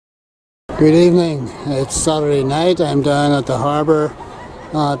Good evening, it's Saturday night. I'm down at the harbour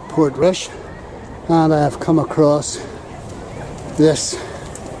at Portrush and I have come across this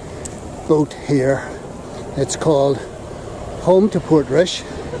boat here. It's called Home to Portrush.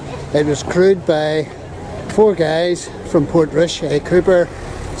 It was crewed by 4 guys from Portrush, A. Cooper,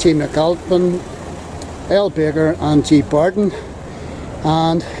 G. McAlpin, L. Baker and G. Barton,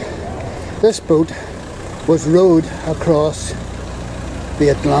 and this boat was rowed across the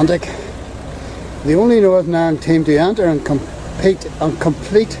Atlantic. The only Northern Ireland team to enter and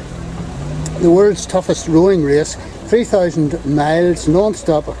complete the world's toughest rowing race, 3,000 miles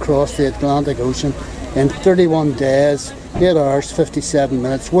non-stop across the Atlantic Ocean in 31 days, 8 hours 57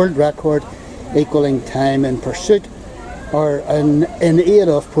 minutes, world record equaling time in pursuit or in aid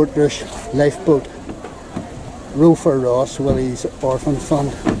of Portrush lifeboat. Row for Ross, Willie's Orphan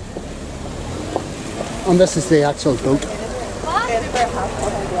Fund. And this is the actual boat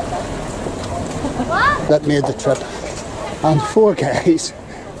that made the trip. And four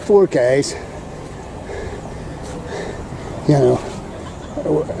guys, you know,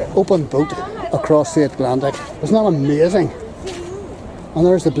 open boat across the Atlantic. Isn't that amazing? And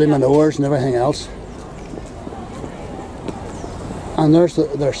there's the blooming oars and everything else. And there's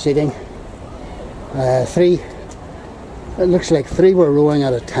their seating. 3, it looks like 3 were rowing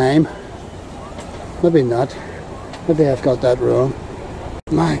at a time. Maybe not. Maybe I've got that wrong.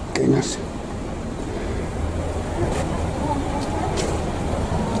 My goodness.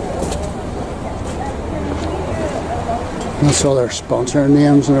 That's all their sponsor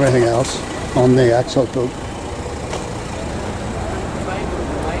names and everything else on the actual boat.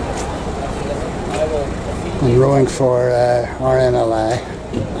 And rowing for RNLI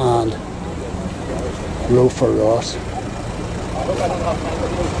and row for Ross.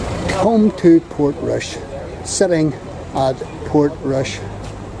 Home to Portrush, sitting at Portrush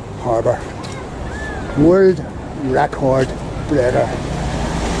Harbour. World record breaker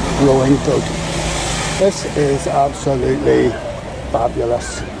rowing boat. This is absolutely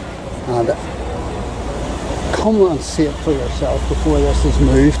fabulous, and come and see it for yourself before this is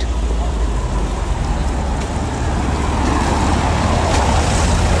moved.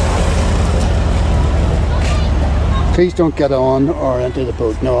 Please don't get on or into the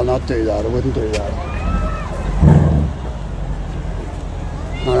boat. No, I'll not do that. I wouldn't do that.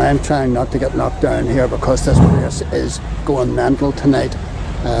 And I'm trying not to get knocked down here because this place is going mental tonight.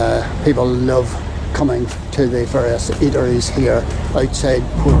 People love coming to the various eateries here outside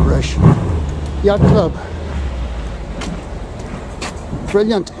Portrush Yacht Club.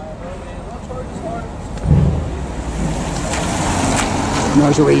 Brilliant. And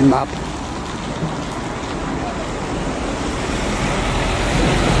there's a wee map.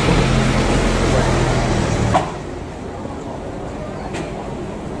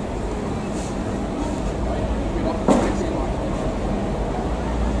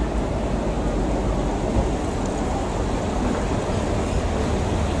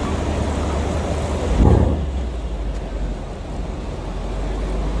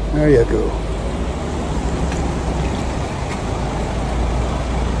 There you go.